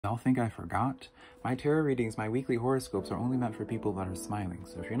Y'all think I forgot? My tarot readings, my weekly horoscopes are only meant for people that are smiling.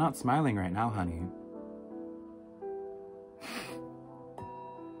 So if you're not smiling right now, honey,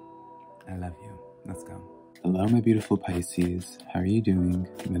 I love you. Let's go. Hello, my beautiful Pisces. How are you doing?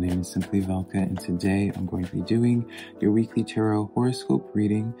 My name is SimplyVelca, and today I'm going to be doing your weekly tarot horoscope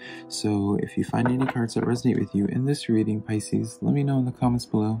reading. So if you find any cards that resonate with you in this reading, Pisces, let me know in the comments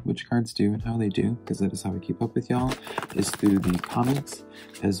below which cards do and how they do, because that is how I keep up with y'all, is through the comments.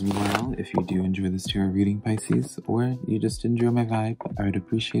 As well, if you do enjoy this tarot reading, Pisces, or you just enjoy my vibe, I would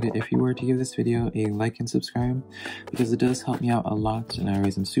appreciate it if you were to give this video a like and subscribe, because it does help me out a lot, and I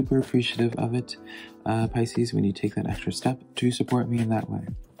always am super appreciative of it, Pisces, when you take that extra step to support me in that way.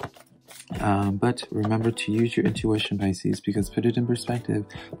 But remember to use your intuition, Pisces, because put it in perspective,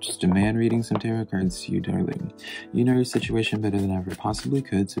 just a man reading some tarot cards to you, darling. You know your situation better than I ever possibly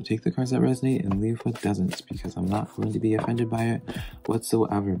could, so take the cards that resonate and leave what doesn't, because I'm not going to be offended by it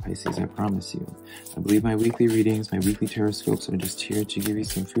whatsoever, Pisces, I promise you. I believe my weekly readings, my weekly tarot scopes are just here to give you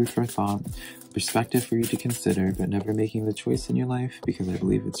some food for thought, perspective for you to consider, but never making the choice in your life, because I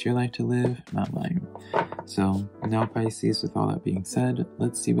believe it's your life to live, not mine. So now, Pisces, with all that being said,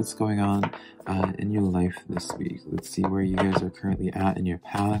 let's see what's going on in your life this week. Let's see where you guys are currently at in your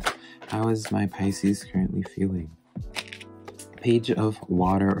path. How is my Pisces currently feeling? Page of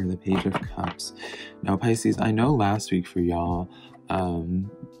Water, or the Page of Cups. Now, Pisces, I know last week for y'all,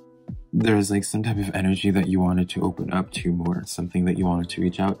 there's like some type of energy that you wanted to open up to more, something that you wanted to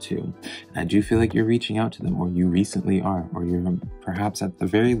reach out to. And I do feel like you're reaching out to them, or you recently are, or you're perhaps at the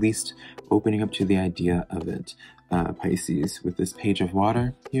very least opening up to the idea of it, Pisces, with this Page of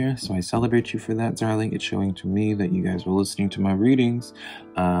Water here. So I celebrate you for that, darling. It's showing to me that you guys were listening to my readings,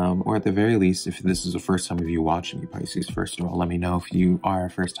 or at the very least, if this is the first time of you watching me, Pisces, first of all, let me know if you are a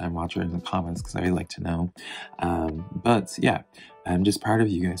first-time watcher in the comments, because I like to know. But yeah, I'm just proud of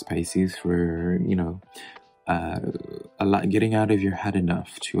you guys, Pisces, for, you know, getting out of your head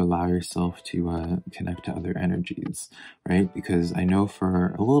enough to allow yourself to connect to other energies, right? Because I know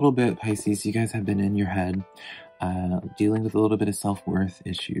for a little bit, Pisces, you guys have been in your head, dealing with a little bit of self-worth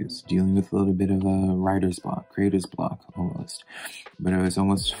issues, dealing with a little bit of a writer's block, creator's block, almost. But it was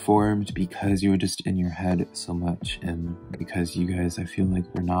almost formed because you were just in your head so much, and because you guys, I feel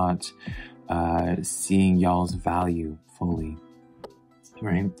like, were not seeing y'all's value fully.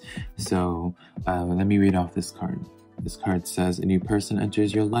 Right? So let me read off this card. This card says, a new person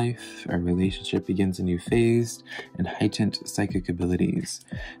enters your life, a relationship begins a new phase, and heightened psychic abilities.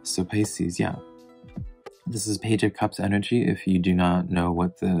 So Pisces, yeah. This is Page of Cups energy. If you do not know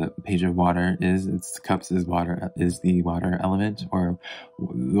what the Page of Water is, it's cups is water, is the water element, or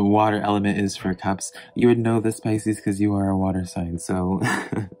the water element is for cups. You would know this, Pisces, because you are a water sign. So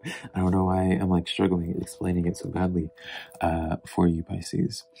I don't know why I'm like struggling explaining it so badly for you,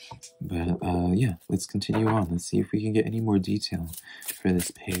 Pisces. But yeah, let's continue on. Let's see if we can get any more detail for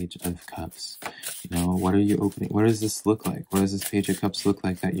this Page of Cups. You know, what are you opening? What does this look like? What does this Page of Cups look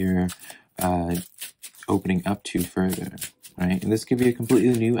like that you're opening up to further, right? And this could be a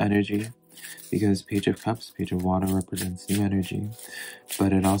completely new energy, because Page of Cups, Page of Water, represents new energy,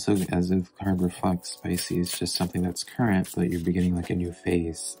 but it also, as the card reflects, Pisces, just something that's current, but you're beginning like a new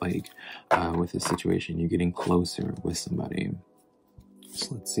phase, like with a situation, you're getting closer with somebody.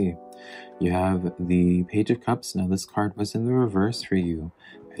 So let's see. You have the Page of Cups. Now this card was in the reverse for you,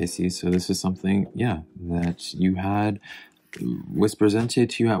 Pisces, so this is something, yeah, that you had, was presented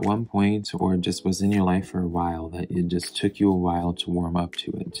to you at one point, or just was in your life for a while, that it just took you a while to warm up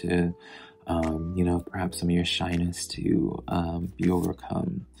to it, to you know, perhaps some of your shyness to be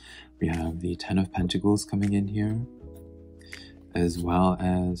overcome. We have the Ten of Pentacles coming in here, as well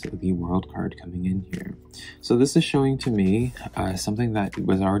as the World card coming in here. So this is showing to me something that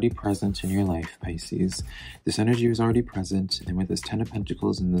was already present in your life, Pisces. This energy was already present, and with this Ten of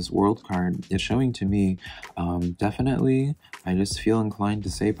Pentacles and this World card, it's showing to me, definitely, I just feel inclined to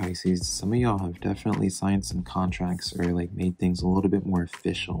say, Pisces, some of y'all have definitely signed some contracts, or like made things a little bit more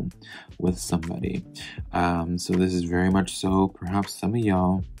official with somebody. So this is very much so, perhaps some of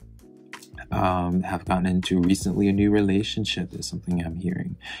y'all have gotten into recently a new relationship, is something I'm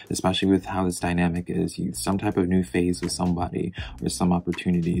hearing, especially with how this dynamic is. Some type of new phase with somebody, or some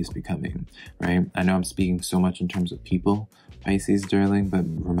opportunity is becoming, right? I know I'm speaking so much in terms of people, Pisces, darling, but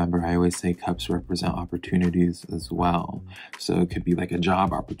remember, I always say cups represent opportunities as well. So it could be like a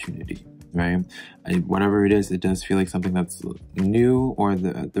job opportunity, right? Whatever it is, it does feel like something that's new, or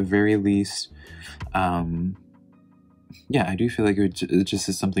at the very least, yeah, I do feel like it just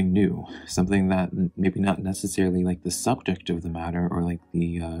is something new, something that maybe not necessarily like the subject of the matter or like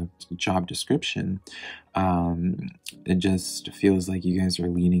the job description. It just feels like you guys are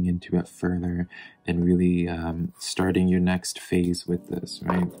leaning into it further and really starting your next phase with this,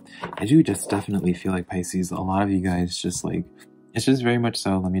 right? I do just definitely feel like Pisces, a lot of you guys just like, it's just very much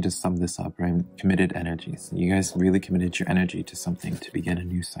so, let me just sum this up, right? Committed energies. You guys really committed your energy to something to begin a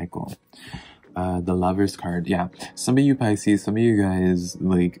new cycle. The Lovers card, yeah. Some of you Pisces, some of you guys,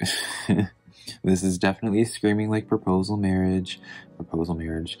 like, this is definitely screaming like proposal marriage.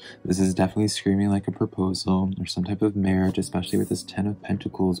 This is definitely screaming like a proposal or some type of marriage, especially with this 10 of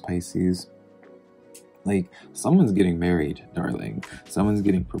Pentacles, Pisces. Like, someone's getting married, darling. Someone's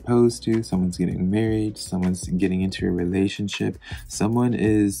getting proposed to, someone's getting married, someone's getting into a relationship. Someone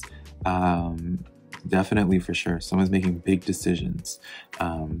is, definitely for sure, someone's making big decisions.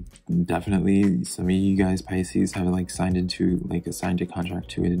 Definitely some of you guys Pisces have like signed a contract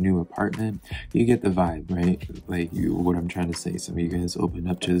to a new apartment. You get the vibe, right? Like what I'm trying to say, some of you guys opened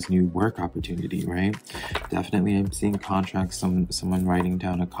up to this new work opportunity, right? Definitely I'm seeing contracts, someone writing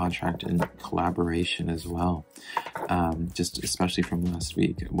down a contract in collaboration as well. Just especially from last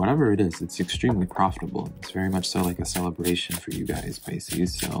week, whatever it is, it's extremely profitable. It's very much so like a celebration for you guys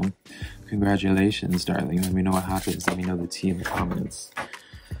Pisces. So congratulations, darling. Let me know what happens. Let me know the tea in the comments.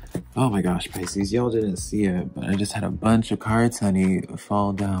 Oh my gosh, Pisces, y'all didn't see it, but I just had a bunch of cards, honey,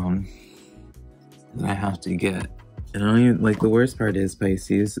 fall down that I have to get. And I don't even, like, the worst part is,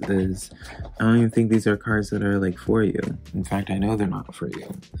 Pisces, is I don't even think these are cards that are, like, for you. In fact, I know they're not for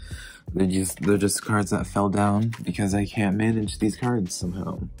you. They're just cards that fell down because I can't manage these cards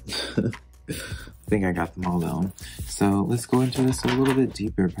somehow. I think I got them all down. So let's go into this a little bit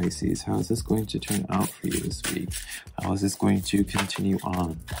deeper, Pisces. How is this going to turn out for you this week? How is this going to continue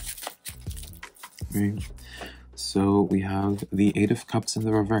on? Right? So we have the 8 of Cups in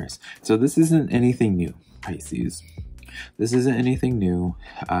the reverse. So this isn't anything new, Pisces. This isn't anything new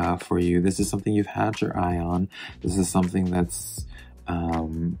for you. This is something you've had your eye on. This is something that's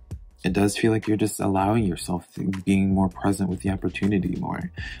it does feel like you're just allowing yourself to being more present with the opportunity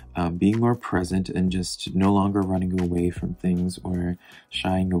more. Being more present and just no longer running away from things or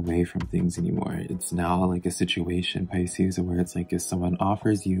shying away from things anymore. It's now like a situation, Pisces, where it's like if someone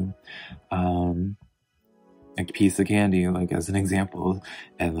offers you a piece of candy, like as an example,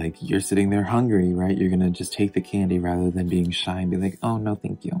 and like you're sitting there hungry, right? You're gonna just take the candy rather than being shy and be like, oh no,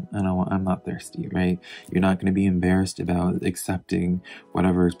 thank you, I'm not thirsty, right? You're not gonna be embarrassed about accepting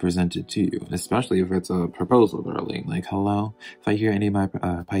whatever is presented to you, especially if it's a proposal, darling. Like, hello? If I hear any of my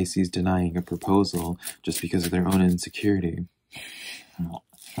Pisces denying a proposal just because of their own insecurity,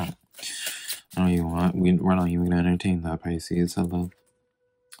 I don't even want, we're not even gonna entertain that, Pisces. Hello?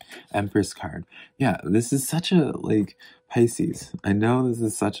 Empress card. Yeah, this is such a, like, Pisces. I know this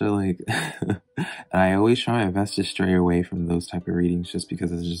is such a, like, and I always try my best to stray away from those type of readings just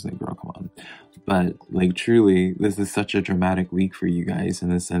because it's just like, girl, come on. But, like, truly, this is such a dramatic week for you guys in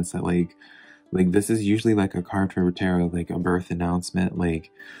the sense that, like, this is usually, like, a card for tarot, like, a birth announcement,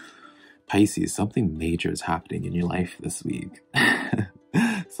 like, Pisces, something major is happening in your life this week.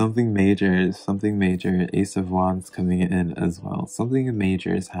 Something major, Ace of Wands coming in as well. Something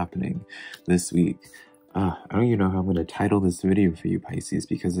major is happening this week. I don't even know how I'm going to title this video for you, Pisces,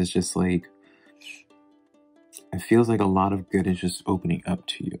 because it's just like, it feels like a lot of good is just opening up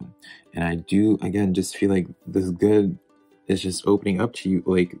to you. And I do, again, just feel like this good is just opening up to you,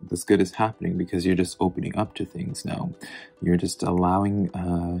 like this good is happening because you're just opening up to things now. You're just allowing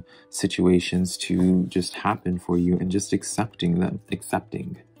situations to just happen for you and just accepting them,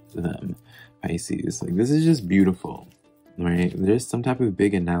 Pisces. Like, this is just beautiful, right? There's some type of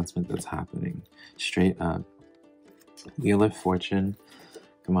big announcement that's happening, straight up. Wheel of Fortune,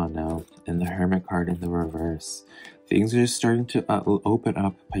 come on now, and the Hermit card in the reverse. Things are starting to open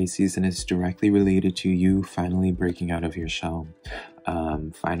up, Pisces, and it's directly related to you finally breaking out of your shell.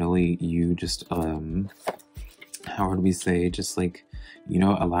 Finally, you just, how would we say, just like, you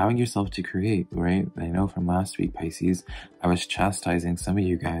know, allowing yourself to create, right? I know from last week, Pisces, I was chastising some of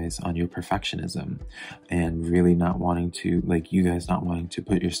you guys on your perfectionism and really not wanting to, like, you guys not wanting to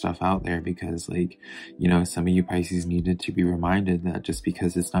put your stuff out there because, like, you know, some of you Pisces needed to be reminded that just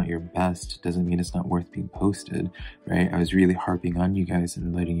because it's not your best doesn't mean it's not worth being posted, right? I was really harping on you guys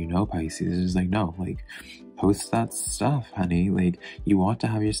and letting you know, Pisces, it's like, no, like, post that stuff, honey. Like, you want to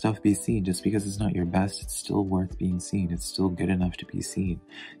have your stuff be seen. Just because it's not your best, it's still worth being seen. It's still good enough to be seen.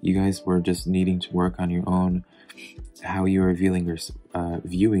 You guys were just needing to work on your own, how you were viewing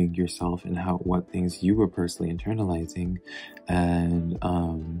yourself and what things you were personally internalizing. And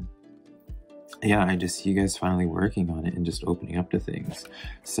yeah, I just see you guys finally working on it and just opening up to things.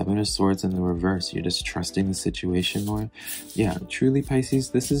 Seven of Swords in the reverse. You're just trusting the situation more. Yeah, truly, Pisces,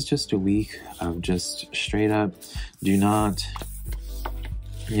 this is just a week of just straight up, do not,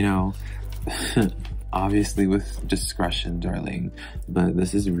 you know, obviously with discretion, darling, but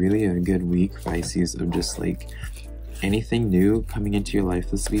this is really a good week, Pisces, of just like anything new coming into your life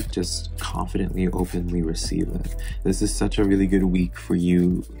this week, just confidently, openly receive it. This is such a really good week for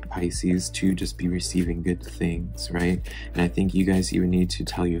you, Pisces, to just be receiving good things, right? And I think you guys even need to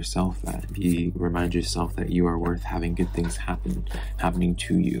tell yourself that. Remind yourself that you are worth having good things happening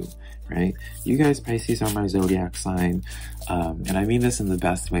to you, right? You guys, Pisces, are my zodiac sign. And I mean this in the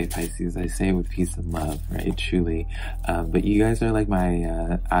best way, Pisces. I say it with peace and love, right? Truly. But you guys are like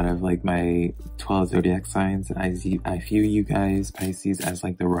my, out of like my 12 zodiac signs, I view you guys, Pisces, as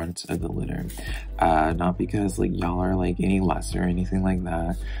like the runt of the litter. Not because like y'all are like any less or anything like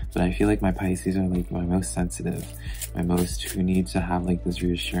that, but I feel like my Pisces are like my most sensitive, my most who need to have like this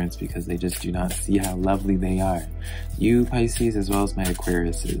reassurance because they just do not see how lovely they are. You, Pisces, as well as my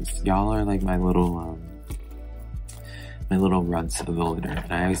Aquariuses, y'all are like my little runts of the litter.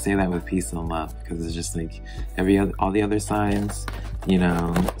 And I always say that with peace and love because it's just like all the other signs, you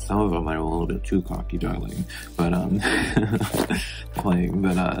know, some of them are a little bit too cocky, darling, but playing,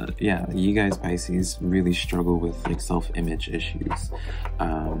 but yeah, you guys, Pisces, really struggle with like self-image issues.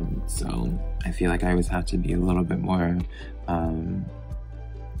 So I feel like I always have to be a little bit more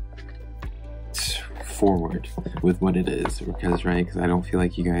forward with what it is, because I don't feel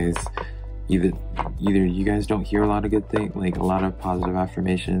like you guys either you guys don't hear a lot of good things, like a lot of positive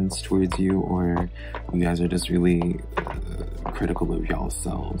affirmations towards you, or you guys are just really critical of y'all's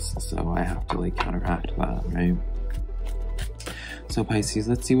selves. So I have to like counteract that, right? So Pisces,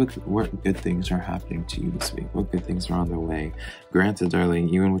 let's see what good things are happening to you this week. What good things are on their way? Granted,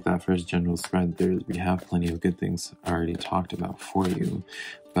 darling, even with that first general spread, we have plenty of good things already talked about for you.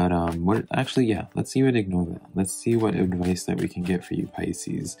 But let's even ignore that. Let's see what advice that we can get for you,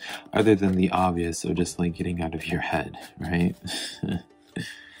 Pisces, other than the obvious of just like getting out of your head, right?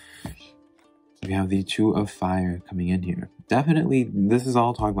 We have the Two of Fire coming in here. Definitely, this is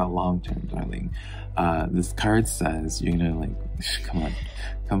all talk about long term, darling. This card says you're gonna like,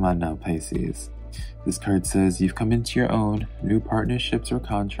 come on now, Pisces. This card says you've come into your own, new partnerships or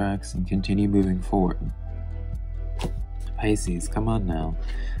contracts, and continue moving forward. Pisces, come on now.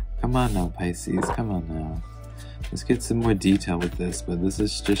 Come on now, Pisces, come on now. Let's get some more detail with this, but this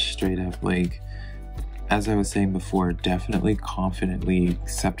is just straight up like, as I was saying before, definitely confidently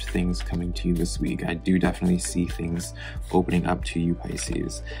accept things coming to you this week. I do definitely see things opening up to you,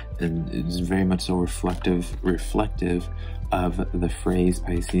 Pisces. And it's very much so reflective of the phrase,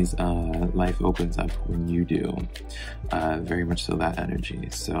 Pisces, life opens up when you do. Very much so that energy.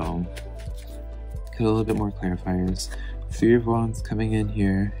 So, get a little bit more clarifiers. Three of Wands coming in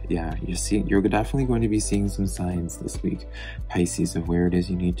here. Yeah, you're definitely going to be seeing some signs this week, Pisces, of where it is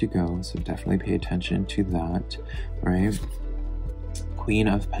you need to go. So definitely pay attention to that, right? Queen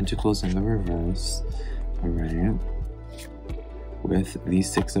of Pentacles in the reverse, all right? With the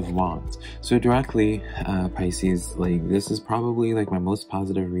Six of Wands. So directly, Pisces, like this is probably like my most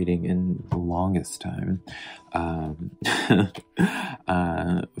positive reading in the longest time.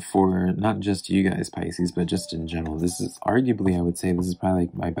 For not just you guys, Pisces, but just in general. This is arguably, I would say, this is probably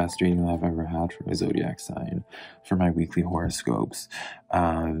like my best reading that I've ever had for my zodiac sign, for my weekly horoscopes.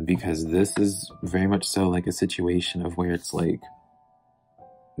 Because this is very much so like a situation of where it's like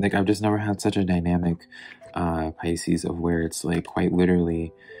I've just never had such a dynamic Pisces, of where it's like quite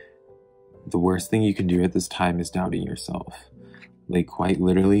literally the worst thing you can do at this time is doubting yourself. Like quite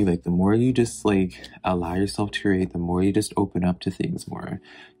literally, like the more you just like allow yourself to create, the more you just open up to things more,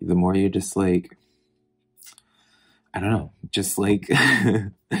 the more you just like, I don't know, just like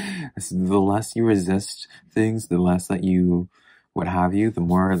the less you resist things, the less that you what have you, the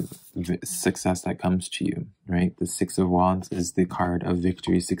more success that comes to you, right? The Six of Wands is the card of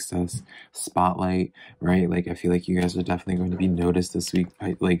victory, success, spotlight, right? Like, I feel like you guys are definitely going to be noticed this week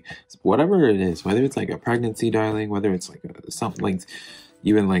by, like, whatever it is, whether it's like a pregnancy, darling, whether it's like something like,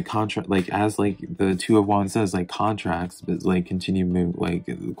 even like contract, like as like the Two of Wands says, like contracts, but like continue move, like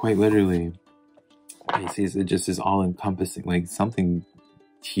quite literally, Pisces, it just is all encompassing, like something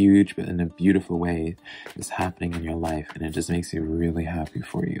huge but in a beautiful way is happening in your life, and it just makes me really happy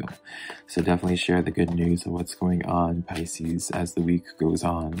for you. So definitely share the good news of what's going on, Pisces, as the week goes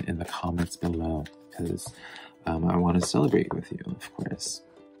on in the comments below, because I want to celebrate with you, of course.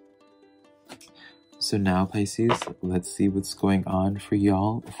 So now, Pisces, let's see what's going on for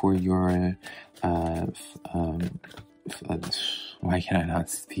y'all for your Why can I not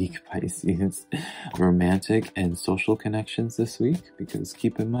speak, Pisces? Romantic and social connections this week, because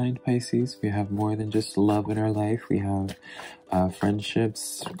keep in mind, Pisces, we have more than just love in our life. We have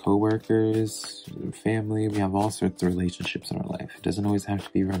friendships, co-workers, family. We have all sorts of relationships in our life. It doesn't always have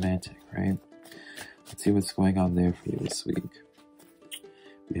to be romantic, right? Let's see what's going on there for you this week.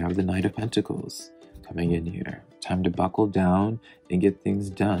 We have the Knight of Pentacles coming in here. Time to buckle down and get things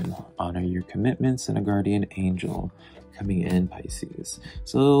done. Honor your commitments and a guardian angel coming in, Pisces.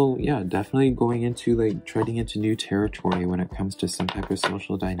 So yeah, definitely going into like treading into new territory when it comes to some type of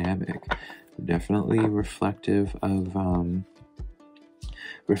social dynamic. Definitely reflective of what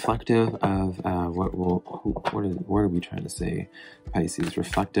are we trying to say, Pisces?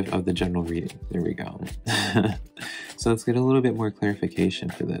 Reflective of the general reading. There we go. So let's get a little bit more clarification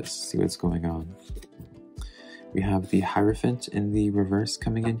for this. See what's going on. We have the Hierophant in the reverse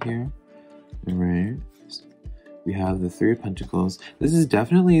coming in here. All right. We have the Three of Pentacles. This is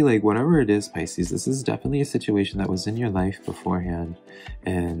definitely, like, whatever it is, Pisces, this is definitely a situation that was in your life beforehand.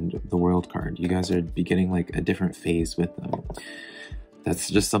 And the World card, you guys are beginning like a different phase with them. That's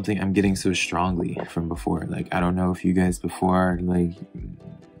just something I'm getting so strongly from before. Like, I don't know if you guys before,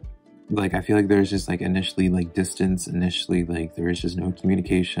 like I feel like there's just like initially like distance, initially like there is just no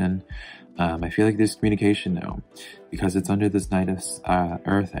communication. I feel like there's communication now because it's under this Knight of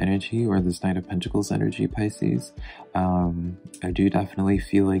Earth energy or this Knight of Pentacles energy, Pisces. I do definitely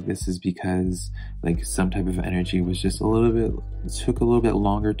feel like this is because like some type of energy was just took a little bit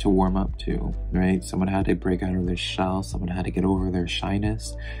longer to warm up to, right? Someone had to break out of their shell. Someone had to get over their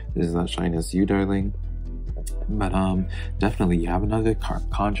shyness. This is not shyness, you darling. But definitely you have another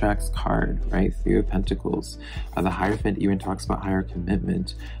contracts card, right? Three of Pentacles. The Hierophant even talks about higher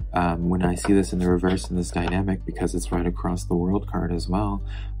commitment. When I see this in the reverse in this dynamic, because it's right across the World card as well,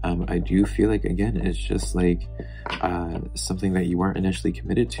 I do feel like, again, it's just like something that you weren't initially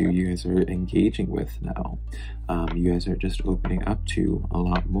committed to, you guys are engaging with now. You guys are just opening up to a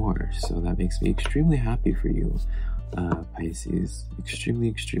lot more. So that makes me extremely happy for you, Pisces.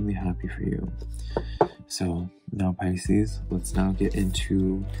 Extremely happy for you. So now, Pisces, let's now get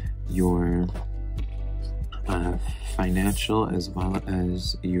into your financial as well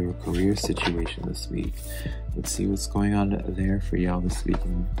as your career situation this week. Let's see what's going on there for y'all this week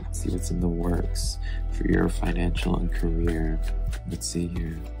and see what's in the works for your financial and career. Let's see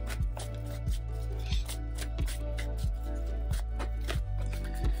here.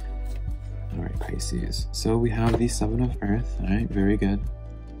 All right, Pisces. So we have the Seven of Earth. All right, very good.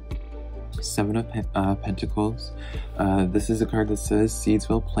 Seven of Pentacles. This is a card that says seeds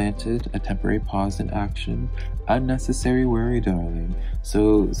well planted, a temporary pause in action, unnecessary worry, darling.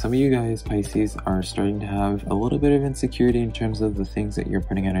 So some of you guys, Pisces, are starting to have a little bit of insecurity in terms of the things that you're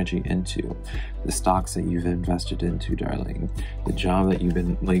putting energy into, the stocks that you've invested into, darling, the job that you've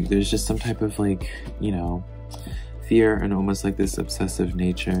been like, there's just some type of like, you know, fear and almost like this obsessive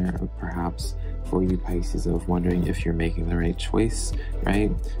nature of perhaps for you, Pisces, of wondering if you're making the right choice, right?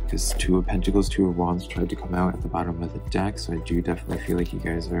 Because Two of Pentacles, Two of Wands tried to come out at the bottom of the deck, so I do definitely feel like you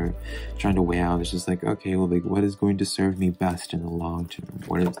guys are trying to weigh out. It's just like, okay, well, like, what is going to serve me best in the long term?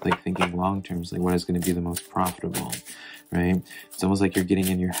 What is, like, thinking long term is like, what is going to be the most profitable, right? It's almost like you're getting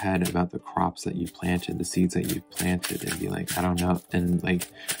in your head about the crops that you planted, the seeds that you planted, and be like, I don't know, and like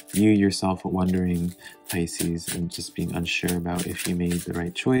you yourself wondering, Pisces, and just being unsure about if you made the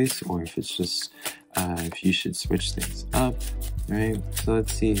right choice or if it's just if you should switch things up, right? So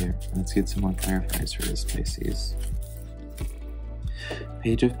let's see here. Let's get some more clarifiers for this, Pisces.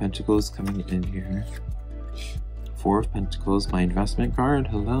 Page of Pentacles coming in here. Four of Pentacles, my investment card.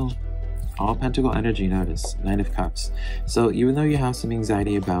 Hello. All Pentacle energy, notice. Nine of Cups. So even though you have some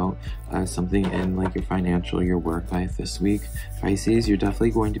anxiety about something in like your financial, your work life this week, Pisces, you're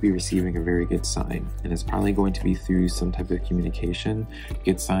definitely going to be receiving a very good sign. And it's probably going to be through some type of communication.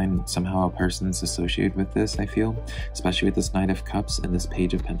 Good sign, somehow a person's associated with this, I feel. Especially with this Knight of Cups and this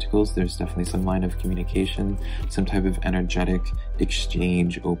Page of Pentacles, there's definitely some line of communication, some type of energetic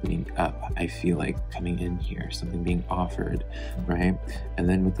exchange opening up, I feel like, coming in here. Something being offered, right? And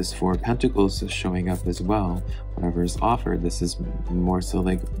then with this Four of Pentacles showing up as well, whatever is offered, this is more so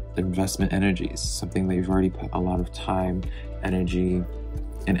like investment energies, something that you've already put a lot of time, energy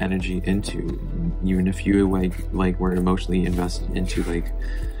into, even if you like were emotionally invested into, like,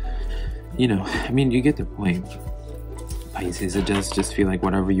 you know, I mean, you get the point, Pisces. It does just feel like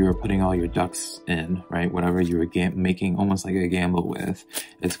whatever you were putting all your ducks in, right, whatever you were making almost like a gamble with,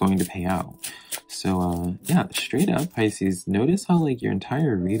 it's going to pay out. So yeah, straight up, Pisces, notice how like your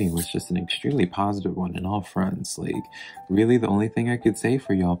entire reading was just an extremely positive one in all fronts. Like, really the only thing I could say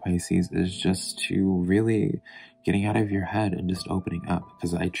for y'all, Pisces, is just to really getting out of your head and just opening up,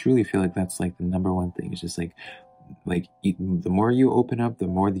 because I truly feel like that's like the number one thing. It's just like the more you open up, the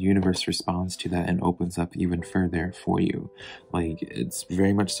more the universe responds to that and opens up even further for you. Like, it's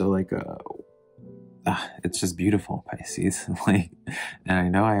very much so like a it's just beautiful, Pisces. Like, and I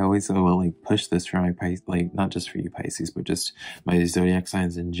know I always will like push this for my Pisces, like not just for you Pisces, but just my zodiac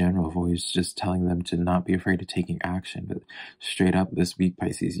signs in general. I've always just telling them to not be afraid of taking action. But straight up this week,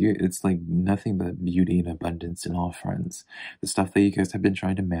 Pisces, it's like nothing but beauty and abundance in all fronts. The stuff that you guys have been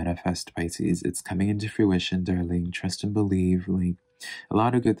trying to manifest, Pisces, it's coming into fruition, darling. Trust and believe. Like, a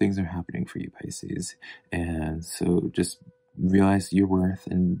lot of good things are happening for you, Pisces. And so just realize your worth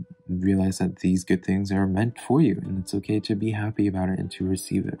and realize that these good things are meant for you, and it's okay to be happy about it and to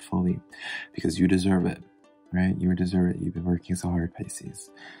receive it fully, because you deserve it, right? You deserve it. You've been working so hard, Pisces.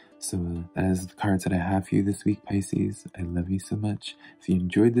 So that is the cards that I have for you this week, Pisces. I love you so much. If you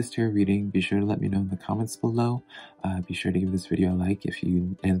enjoyed this tarot reading, be sure to let me know in the comments below. Be sure to give this video a like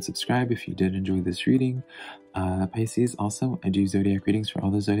and subscribe if you did enjoy this reading. Pisces, also, I do zodiac readings for all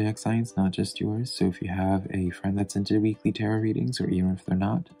the zodiac signs, not just yours. So if you have a friend that's into weekly tarot readings, or even if they're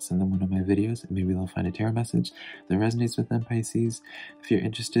not, send them one of my videos and maybe they'll find a tarot message that resonates with them, Pisces. If you're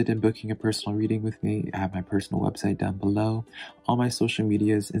interested in booking a personal reading with me, I have my personal website down below. All my social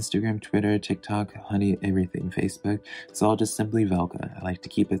medias, Instagram, Twitter, TikTok, honey, everything, Facebook. It's all just SimplyVelca. I like to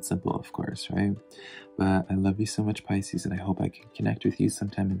keep it simple, of course, right? But I love you so much, Pisces, and I hope I can connect with you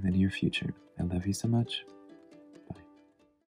sometime in the near future. I love you so much.